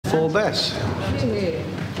for Bess.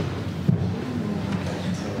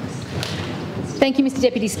 Thank you, Mr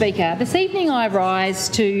Deputy Speaker. This evening I rise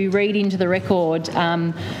to read into the record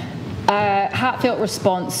a heartfelt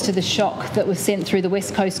response to the shock that was sent through the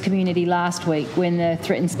West Coast community last week when the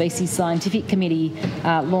Threatened Species Scientific Committee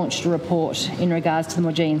launched a report in regards to the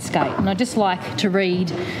Maugean skate. And I'd just like to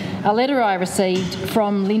read a letter I received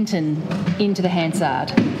from Linton into the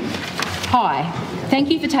Hansard. Hi, thank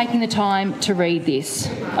you for taking the time to read this.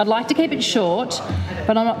 I'd like to keep it short,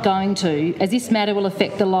 but I'm not going to, as this matter will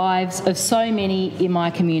affect the lives of so many in my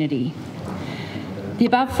community. The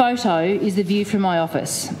above photo is the view from my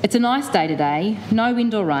office. It's a nice day today, no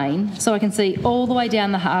wind or rain, so I can see all the way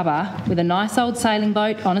down the harbour with a nice old sailing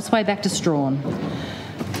boat on its way back to Strawn.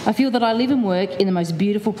 I feel that I live and work in the most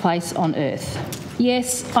beautiful place on earth.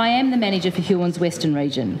 Yes, I am the manager for Huon's Western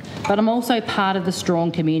region, but I'm also part of the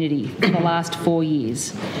Strawn community for the last 4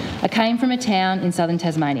 years. I came from a town in southern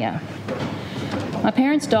Tasmania. My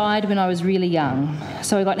parents died when I was really young,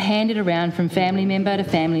 so I got handed around from family member to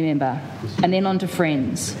family member, and then on to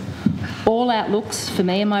friends. All outlooks for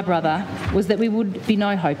me and my brother was that we would be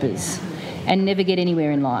no-hopers and never get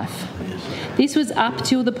anywhere in life. This was up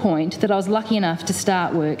till the point that I was lucky enough to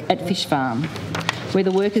start work at Fish Farm, where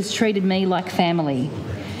the workers treated me like family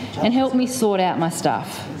and helped me sort out my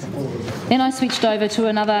stuff. Then I switched over to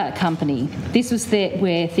another company. This was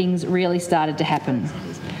where things really started to happen.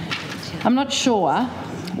 I'm not sure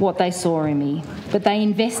what they saw in me, but they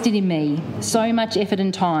invested in me so much effort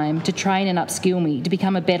and time to train and upskill me to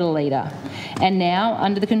become a better leader. And now,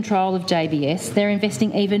 under the control of JBS, they're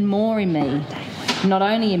investing even more in me. Not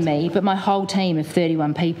only in me, but my whole team of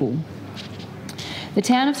 31 people. The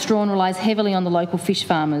town of Strawn relies heavily on the local fish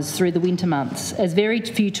farmers through the winter months, as very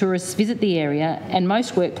few tourists visit the area and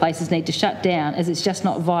most workplaces need to shut down as it's just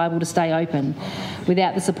not viable to stay open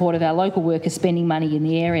without the support of our local workers spending money in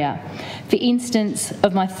the area. For instance,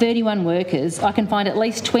 of my 31 workers, I can find at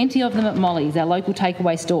least 20 of them at Molly's, our local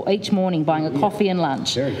takeaway store, each morning buying a coffee and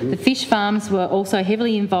lunch. The fish farms were also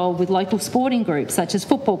heavily involved with local sporting groups such as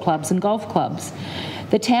football clubs and golf clubs.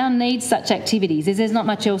 The town needs such activities as there's not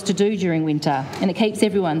much else to do during winter and it keeps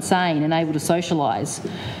everyone sane and able to socialise.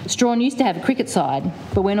 Strawn used to have a cricket side,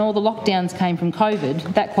 but when all the lockdowns came from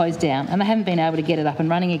COVID, that closed down and they haven't been able to get it up and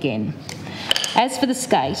running again. As for the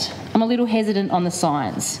skate, I'm a little hesitant on the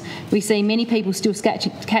science. We see many people still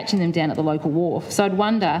catching them down at the local wharf, so I'd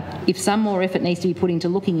wonder if some more effort needs to be put into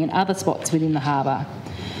looking in other spots within the harbour.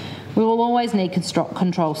 We will always need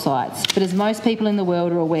control sites, but as most people in the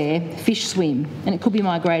world are aware, fish swim, and it could be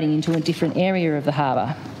migrating into a different area of the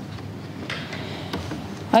harbour.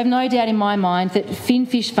 I have no doubt in my mind that fin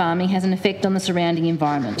fish farming has an effect on the surrounding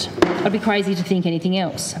environment. I'd be crazy to think anything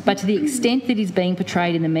else, but to the extent that is being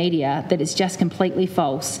portrayed in the media that it's just completely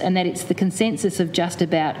false and that it's the consensus of just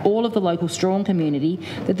about all of the local Strawn community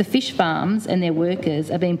that the fish farms and their workers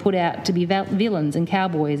are being put out to be villains and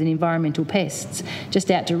cowboys and environmental pests, just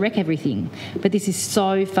out to wreck everything. But this is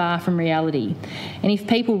so far from reality. And if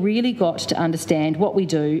people really got to understand what we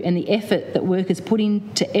do and the effort that workers put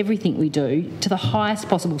into everything we do to the highest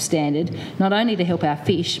possible standard, not only to help our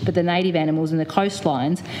fish, but the native animals and the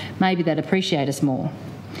coastlines, maybe they'd appreciate us more.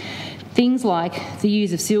 Things like the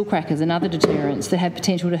use of seal crackers and other deterrents that have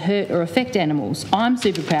potential to hurt or affect animals. I'm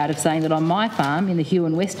super proud of saying that on my farm in the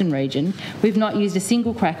Huon Western region, we've not used a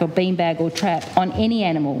single cracker, beanbag or trap on any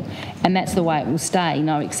animal, and that's the way it will stay,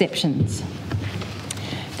 no exceptions.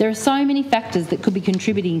 There are so many factors that could be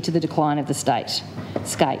contributing to the decline of the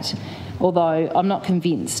skate, although I'm not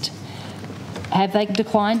convinced. Have they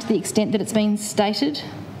declined to the extent that it's been stated?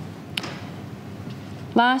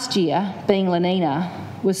 Last year, being La Nina,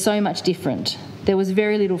 was so much different. There was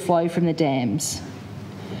very little flow from the dams.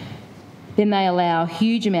 Then they allow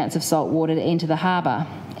huge amounts of salt water to enter the harbour,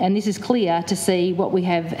 and this is clear to see what we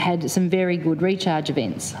have had some very good recharge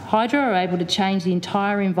events. Hydro are able to change the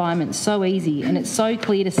entire environment so easy, and it's so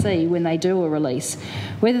clear to see when they do a release,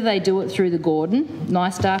 whether they do it through the Gordon,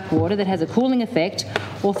 nice dark water that has a cooling effect,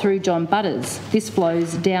 or through John Butters. This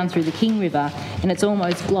flows down through the King River, and it's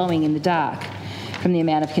almost glowing in the dark from the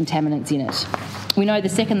amount of contaminants in it. We know the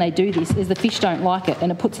second they do this is the fish don't like it,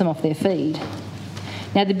 and it puts them off their feed.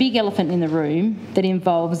 Now, the big elephant in the room that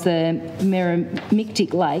involves the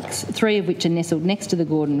Merrimictic Lakes, 3 of which are nestled next to the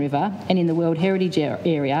Gordon River and in the World Heritage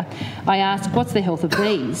Area, I asked, what's the health of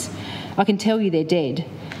these? I can tell you they're dead.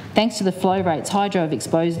 Thanks to the flow rates Hydro have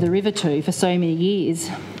exposed the river to for so many years.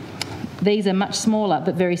 These are much smaller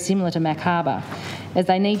but very similar to Mac Harbour, as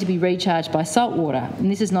they need to be recharged by salt water,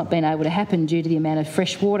 and this has not been able to happen due to the amount of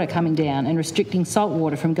fresh water coming down and restricting salt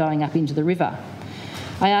water from going up into the river.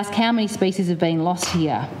 I asked how many species have been lost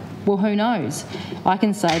here. Well, who knows? I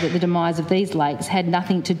can say that the demise of these lakes had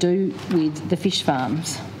nothing to do with the fish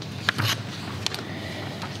farms.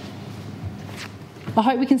 I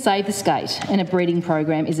hope we can save the skate, and a breeding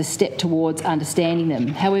program is a step towards understanding them.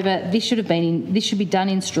 However, this should be done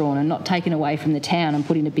in Strawn and not taken away from the town and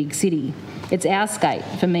put in a big city. It's our skate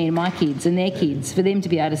for me and my kids and their kids, for them to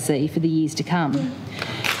be able to see for the years to come.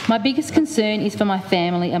 My biggest concern is for my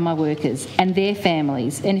family and my workers and their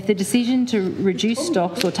families, and if the decision to reduce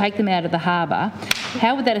stocks or take them out of the harbour,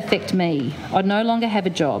 how would that affect me? I'd no longer have a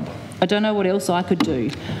job. I don't know what else I could do.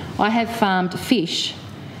 I have farmed fish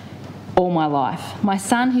all my life. My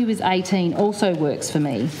son, who is 18, also works for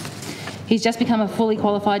me. He's just become a fully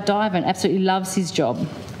qualified diver and absolutely loves his job.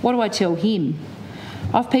 What do I tell him?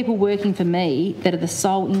 I've people working for me that are the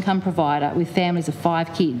sole income provider with families of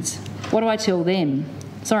 5 kids. What do I tell them?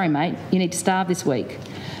 Sorry, mate, you need to starve this week.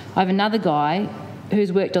 I have another guy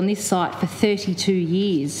who's worked on this site for 32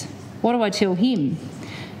 years. What do I tell him?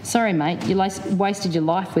 Sorry, mate, you wasted your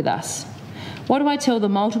life with us. What do I tell the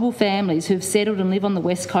multiple families who have settled and live on the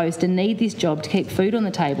West Coast and need this job to keep food on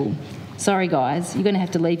the table? Sorry, guys, you're going to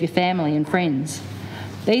have to leave your family and friends.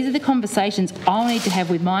 These are the conversations I'll need to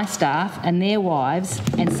have with my staff and their wives,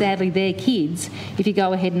 and sadly their kids, if you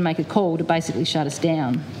go ahead and make a call to basically shut us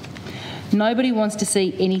down. Nobody wants to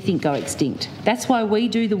see anything go extinct. That's why we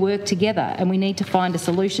do the work together, and we need to find a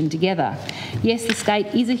solution together. Yes, the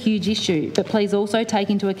skate is a huge issue, but please also take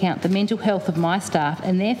into account the mental health of my staff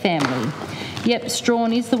and their family. Yep,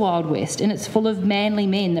 Strawn is the Wild West, and it's full of manly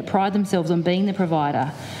men that pride themselves on being the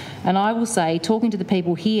provider. And I will say, talking to the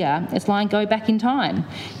people here, it's like go back in time.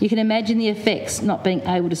 You can imagine the effects not being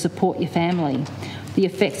able to support your family, the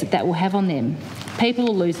effects that will have on them. People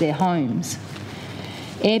will lose their homes.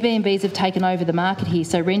 Airbnbs have taken over the market here,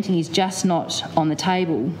 so renting is just not on the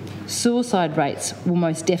table. Suicide rates will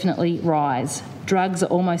most definitely rise. Drugs are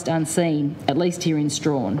almost unseen, at least here in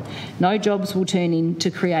Strawn. No jobs will turn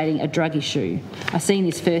into creating a drug issue. I've seen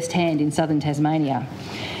this firsthand in southern Tasmania.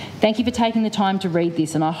 Thank you for taking the time to read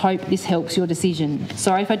this, and I hope this helps your decision.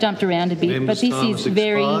 Sorry if I jumped around a bit, but this is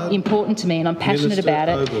very important to me, and I'm passionate about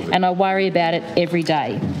it, and I worry about it every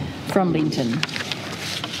day. From Linton.